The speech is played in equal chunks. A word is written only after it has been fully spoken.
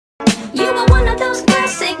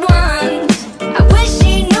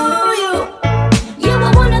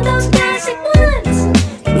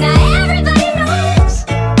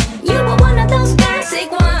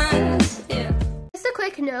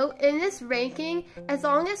its ranking. As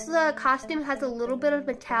long as the costume has a little bit of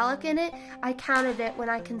metallic in it, I counted it when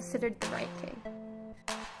I considered the ranking.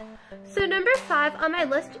 So number 5 on my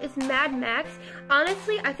list is Mad Max.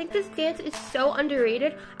 Honestly, I think this dance is so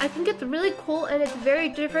underrated. I think it's really cool and it's very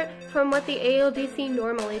different from what the ALDC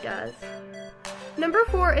normally does. Number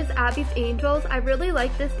 4 is Abby's Angels. I really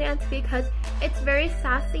like this dance because it's very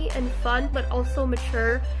sassy and fun, but also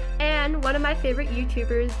mature. And one of my favorite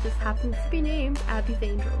YouTubers just happens to be named Abby's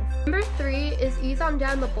Angels. Number 3 is Ease On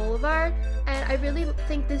Down the Boulevard. And I really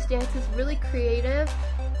think this dance is really creative.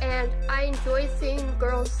 And I enjoy seeing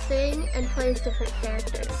girls sing and play as different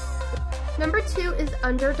characters. Number 2 is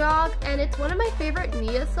Underdog, and it's one of my favorite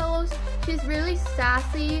Nia solos. She's really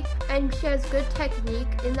sassy and she has good technique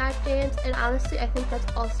in that dance, and honestly I think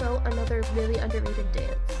that's also another really underrated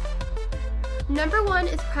dance. Number 1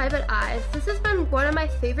 is Private Eyes. This has been one of my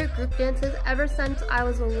favorite group dances ever since I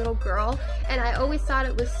was a little girl, and I always thought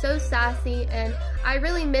it was so sassy, and I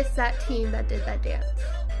really miss that team that did that dance.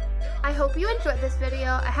 I hope you enjoyed this video.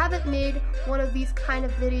 I haven't made one of these kind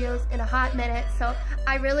of videos in a hot minute, so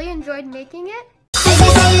I really enjoyed making it.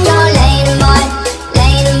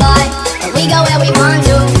 We go where we want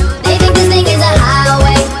to.